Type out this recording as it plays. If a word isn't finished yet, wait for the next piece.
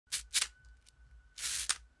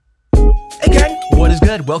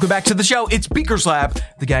good? Welcome back to the show. It's Beaker's Lab.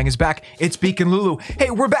 The gang is back. It's Beak and Lulu. Hey,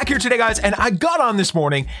 we're back here today, guys, and I got on this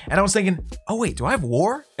morning, and I was thinking, oh wait, do I have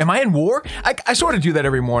war? Am I in war? I sort of do that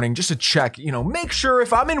every morning just to check, you know, make sure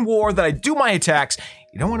if I'm in war that I do my attacks.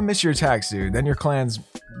 You don't want to miss your attacks, dude. Then your clan's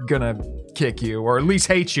gonna kick you, or at least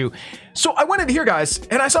hate you. So I went in here, guys,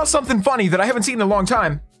 and I saw something funny that I haven't seen in a long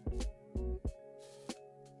time.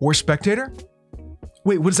 War spectator?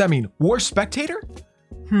 Wait, what does that mean? War spectator?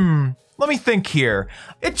 Let me think here.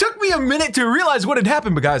 It took me a minute to realize what had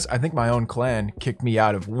happened, but guys, I think my own clan kicked me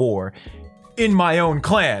out of war in my own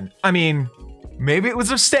clan. I mean, maybe it was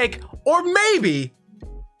a mistake, or maybe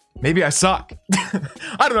I suck.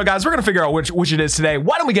 I don't know, guys. We're gonna figure out which it is today.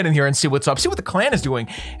 Why don't we get in here and see what's up, see what the clan is doing,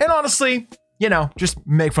 and honestly, you know, just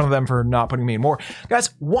make fun of them for not putting me in war.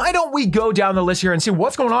 Guys, why don't we go down the list here and see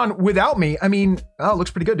what's going on without me? I mean, oh,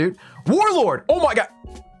 looks pretty good, dude. Warlord. Oh my God.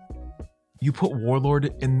 You put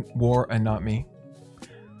Warlord in war and not me.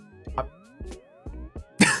 All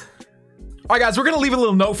right, guys, we're gonna leave a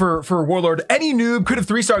little note for Warlord. Any noob could have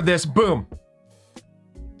 3-starred this. Boom.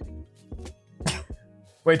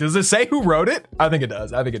 Wait, does it say who wrote it? I think it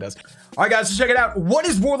does. I think it does. All right, guys, so check it out. What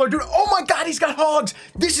is Warlord doing? Oh my God, he's got hogs.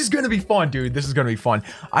 This is gonna be fun, dude. This is gonna be fun.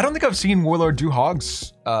 I don't think I've seen Warlord do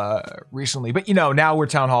hogs recently, but you know, now we're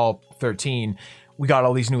Town Hall 13. We got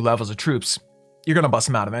all these new levels of troops. You're gonna bust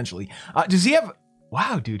him out eventually. Does he have?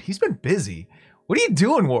 Wow, dude, he's been busy. What are you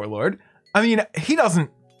doing, Warlord? I mean, he doesn't,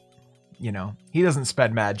 you know, he doesn't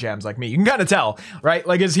spend mad gems like me. You can kind of tell, right?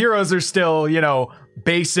 Like his heroes are still, you know,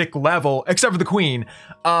 basic level, except for the Queen.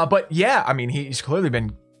 But yeah, I mean, he's clearly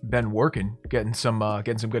been working, getting some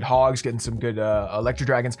good hogs, getting some good electro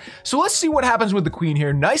dragons. So let's see what happens with the Queen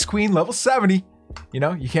here. Nice Queen, level 70. You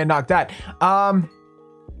know, you can't knock that.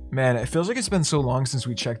 Man, it feels like it's been so long since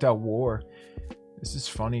we checked out war. This is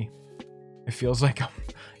funny. It feels like,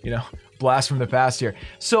 you know, blast from the past here.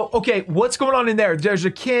 So, okay, what's going on in there? There's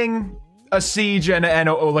a king, a siege, and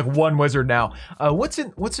like one wizard now. What's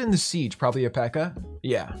in the siege? Probably a P.E.K.K.A.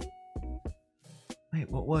 Yeah. Wait,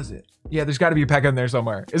 what was it? Yeah, there's got to be a P.E.K.K.A. in there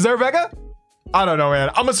somewhere. Is there a P.E.K.K.A.? I don't know,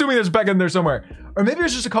 man. I'm assuming there's a P.E.K.K.A. in there somewhere. Or maybe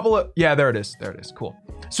there's just a couple of... Yeah, there it is. There it is. Cool.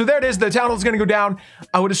 So there it is. The town hall's going to go down,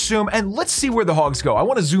 I would assume. And let's see where the hogs go. I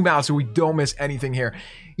want to zoom out so we don't miss anything here.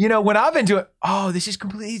 You know, when I've been doing... Oh, this is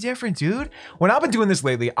completely different, dude. When I've been doing this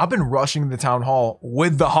lately, I've been rushing the town hall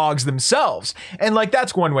with the hogs themselves. And like,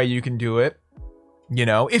 that's one way you can do it. You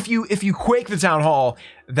know, if you quake the town hall,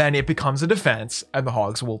 then it becomes a defense and the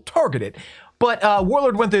hogs will target it. But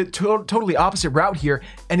Warlord went the totally opposite route here,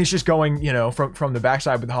 and it's just going, you know, from the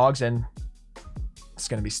backside with the hogs, and it's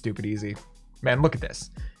gonna be stupid easy. Man, look at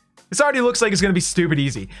this. This already looks like it's gonna be stupid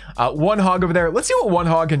easy. One hog over there. Let's see what one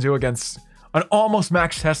hog can do against an almost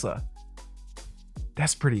max Tesla.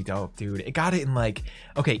 That's pretty dope, dude. It got it in like,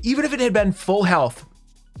 okay, even if it had been full health,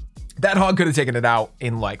 that hog could have taken it out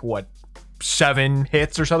in like, what, 7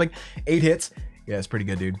 hits or something? 8 hits? Yeah, it's pretty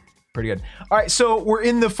good, dude. Pretty good. All right, so we're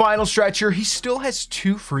in the final stretch here. He still has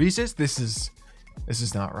 2 freezes. This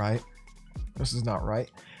is not right. This is not right.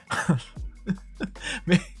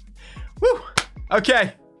 Woo.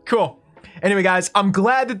 Okay, cool. Anyway, guys, I'm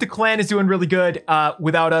glad that the clan is doing really good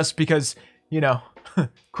without us because, you know,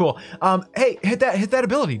 cool. Hey, hit that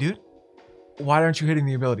ability, dude. Why aren't you hitting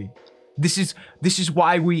the ability? This is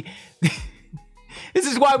why we this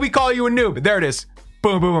is why we call you a noob. There it is.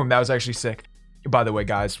 Boom, boom, boom. That was actually sick. By the way,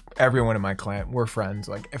 guys, everyone in my clan, we're friends.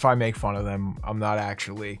 Like, if I make fun of them, I'm not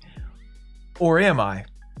actually. Or am I?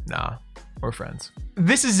 Nah, we're friends.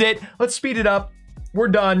 This is it. Let's speed it up. We're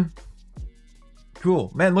done.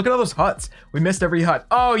 Cool. Man, look at all those huts. We missed every hut.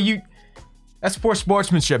 Oh, that's poor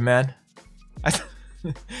sportsmanship, man.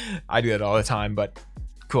 I do that all the time, but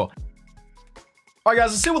cool. All right, guys,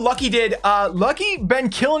 let's see what Lucky did. Lucky been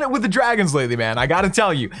killing it with the dragons lately, man. I gotta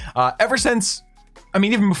tell you. Ever since, I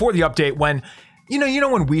mean, even before the update, when... You know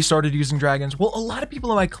when we started using dragons? Well, a lot of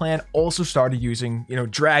people in my clan also started using, you know,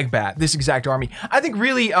 Dragbat, this exact army. I think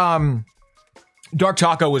really, Dark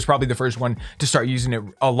Taco was probably the first one to start using it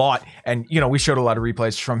a lot. And, you know, we showed a lot of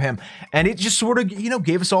replays from him. And it just sort of, you know,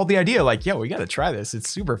 gave us all the idea, like, yo, we got to try this. It's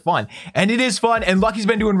super fun. And it is fun. And Lucky's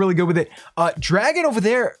been doing really good with it. Dragon over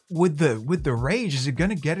there with the rage, is it going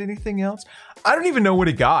to get anything else? I don't even know what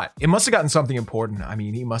it got. It must have gotten something important. I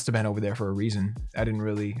mean, he must have been over there for a reason. I didn't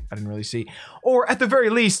really see. Or at the very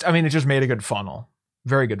least, I mean, it just made a good funnel.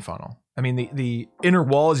 Very good funnel. I mean, the inner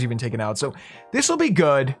wall is even taken out. So this will be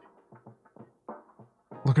good.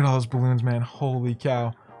 Look at all those balloons, man. Holy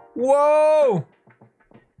cow. Whoa!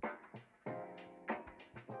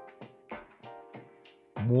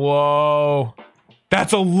 Whoa.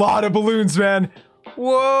 That's a lot of balloons, man.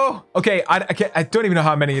 Whoa. Okay, I don't even know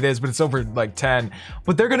how many it is, but it's over like 10.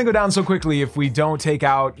 But they're gonna go down so quickly if we don't take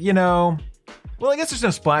out, you know... Well, I guess there's no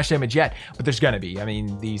splash damage yet, but there's gonna be. I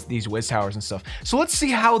mean, these whiz towers and stuff. So let's see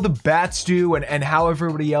how the bats do and how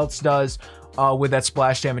everybody else does with that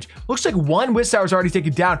splash damage. Looks like one whiz tower's already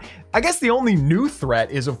taken down. I guess the only new threat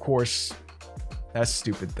is, of course, that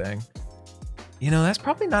stupid thing. You know, that's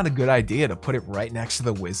probably not a good idea to put it right next to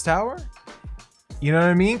the whiz tower. You know what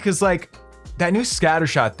I mean? Because, like, that new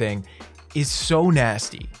scattershot thing is so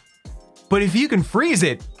nasty. But if you can freeze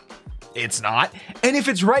it, it's not. And if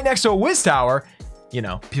it's right next to a whiz tower, you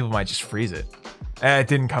know, people might just freeze it. It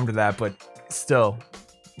didn't come to that, but still,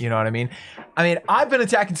 you know what I mean? I mean, I've been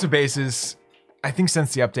attacking some bases, I think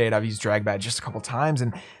since the update. I've used drag bat just a couple times,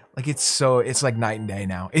 and like it's like night and day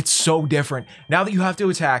now. It's so different. Now that you have to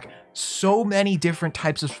attack so many different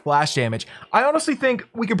types of splash damage, I honestly think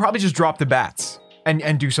we could probably just drop the bats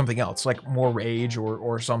and do something else, like more rage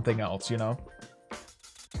or something else, you know?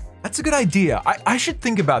 That's a good idea. I should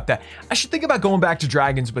think about that. I should think about going back to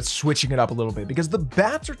dragons, but switching it up a little bit, because the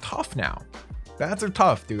bats are tough now. Bats are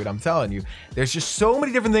tough, dude. I'm telling you. There's just so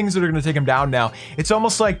many different things that are going to take them down now. It's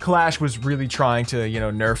almost like Clash was really trying to, you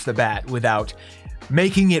know, nerf the bat without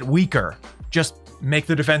making it weaker. Just make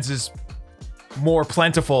the defenses more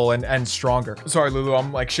plentiful and stronger. Sorry, Lulu.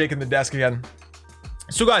 I'm like shaking the desk again.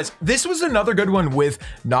 So guys, this was another good one with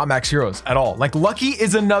not max heroes at all. Like Lucky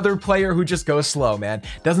is another player who just goes slow, man.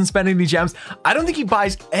 Doesn't spend any gems. I don't think he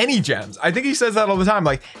buys any gems. I think he says that all the time.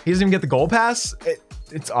 Like he doesn't even get the gold pass.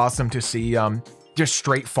 It's awesome to see just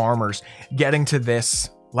straight farmers getting to this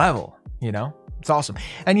level, you know? It's awesome.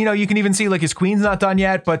 And you know, you can even see like his queen's not done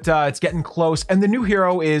yet, but it's getting close. And the new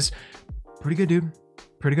hero is pretty good, dude.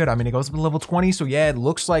 Pretty good. I mean, it goes up to level 20, so yeah, it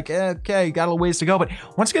looks like, okay, got a little ways to go, but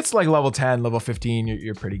once it gets to like level 10, level 15,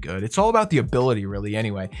 you're pretty good. It's all about the ability, really,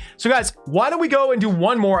 anyway. So guys, why don't we go and do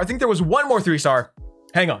one more? I think there was one more 3-star.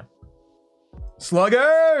 Hang on.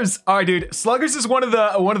 Sluggers! All right, dude. Sluggers is one of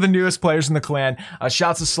the newest players in the clan.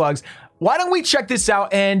 Shouts to Slugs. Why don't we check this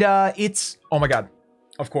out? And it's, oh my God,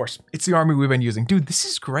 of course, it's the army we've been using. Dude, this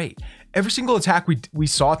is great. Every single attack we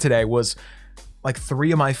saw today was like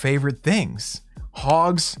 3 of my favorite things.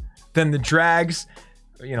 Hogs, then the drags,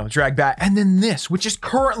 you know, drag bat, and then this, which is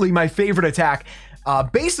currently my favorite attack,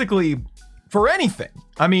 basically for anything.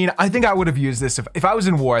 I mean, I think I would have used this if I was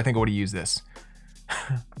in war. I think I would have used this,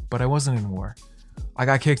 but I wasn't in war. I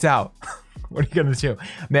got kicked out. What are you gonna do,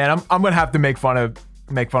 man? I'm gonna have to make fun of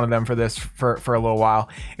them for this for a little while.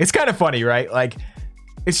 It's kind of funny, right? Like,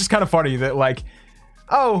 it's just kind of funny that like,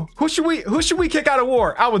 oh, who should we kick out of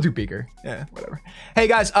war? I will do Beaker. Yeah, whatever. Hey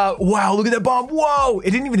guys, wow, look at that bomb. Whoa,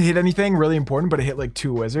 it didn't even hit anything really important, but it hit like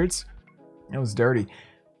 2 wizards. It was dirty.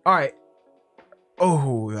 All right.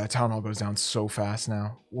 Oh, that town hall goes down so fast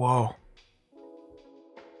now. Whoa.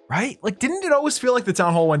 Right? Like, didn't it always feel like the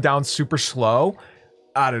town hall went down super slow?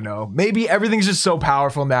 I don't know. Maybe everything's just so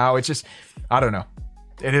powerful now. It's just, I don't know.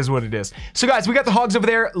 It is what it is. So guys, we got the hogs over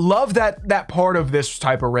there. Love that part of this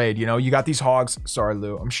type of raid. You know, you got these hogs. Sorry,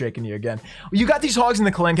 Lou, I'm shaking you again. You got these hogs in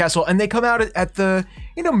the clan castle, and they come out at the,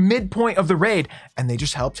 you know, midpoint of the raid, and they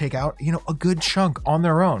just help take out, you know, a good chunk on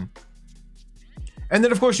their own. And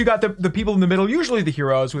then of course you got the people in the middle, usually the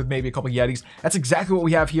heroes with maybe a couple yetis. That's exactly what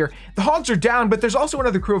we have here. The hogs are down, but there's also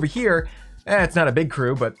another crew over here. It's not a big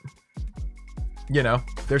crew, but you know,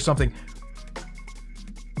 there's something.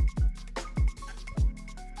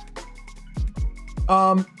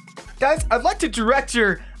 Guys, I'd like to direct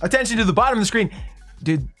your attention to the bottom of the screen.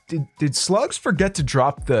 Did Slugs forget to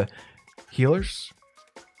drop the healers?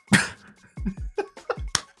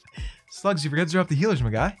 Slugs, you forgot to drop the healers, my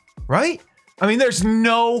guy, right? I mean, there's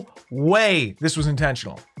no way this was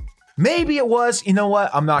intentional. Maybe it was. You know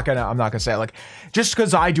what? I'm not gonna say it. Like, just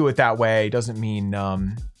because I do it that way doesn't mean,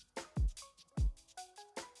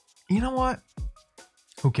 you know what?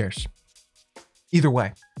 Who cares? Either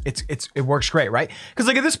way, it works great, right? Because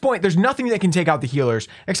like at this point, there's nothing that can take out the healers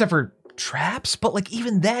except for traps. But like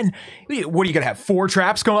even then, what are you gonna have? 4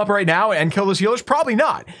 traps come up right now and kill those healers? Probably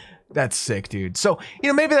not. That's sick, dude. So, you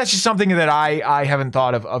know, maybe that's just something that I haven't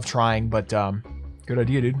thought of trying, but good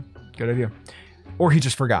idea, dude. Good idea. Or he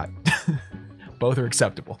just forgot. Both are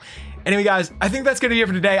acceptable. Anyway, guys, I think that's gonna be it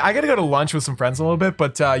for today. I gotta go to lunch with some friends a little bit,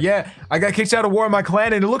 but yeah, I got kicked out of war in my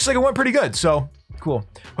clan, and it looks like it went pretty good. So cool.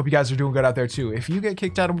 Hope you guys are doing good out there too. If you get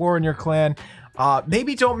kicked out of war in your clan,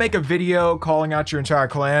 maybe don't make a video calling out your entire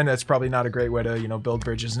clan. That's probably not a great way to, you know, build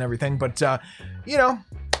bridges and everything. But you know,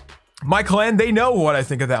 my clan, they know what I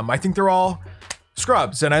think of them. I think they're all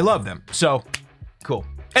scrubs, and I love them. So cool.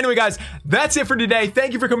 Anyway, guys, that's it for today.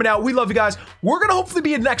 Thank you for coming out. We love you guys. We're gonna hopefully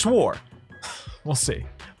be in next war. We'll see.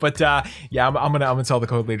 But yeah, I'm gonna tell the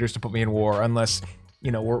code leaders to put me in war unless,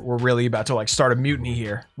 you know, we're really about to like start a mutiny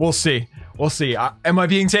here. We'll see. We'll see. Am I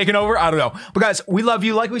being taken over? I don't know. But guys, we love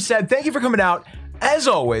you. Like we said, thank you for coming out. As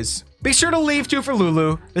always, be sure to leave 2 for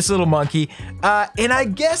Lulu, this little monkey. And I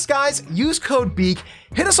guess, guys, use code BEAK.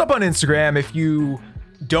 Hit us up on Instagram. If you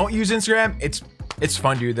don't use Instagram, it's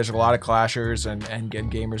fun, dude. There's a lot of clashers and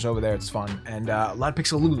gamers over there. It's fun. And a lot of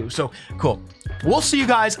pics of Lulu. So, cool. We'll see you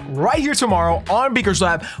guys right here tomorrow on Beaker's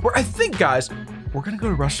Lab, where I think, guys, we're going to go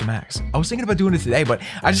to Rush to Max. I was thinking about doing it today, but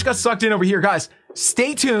I just got sucked in over here. Guys,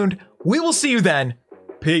 stay tuned. We will see you then.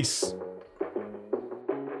 Peace.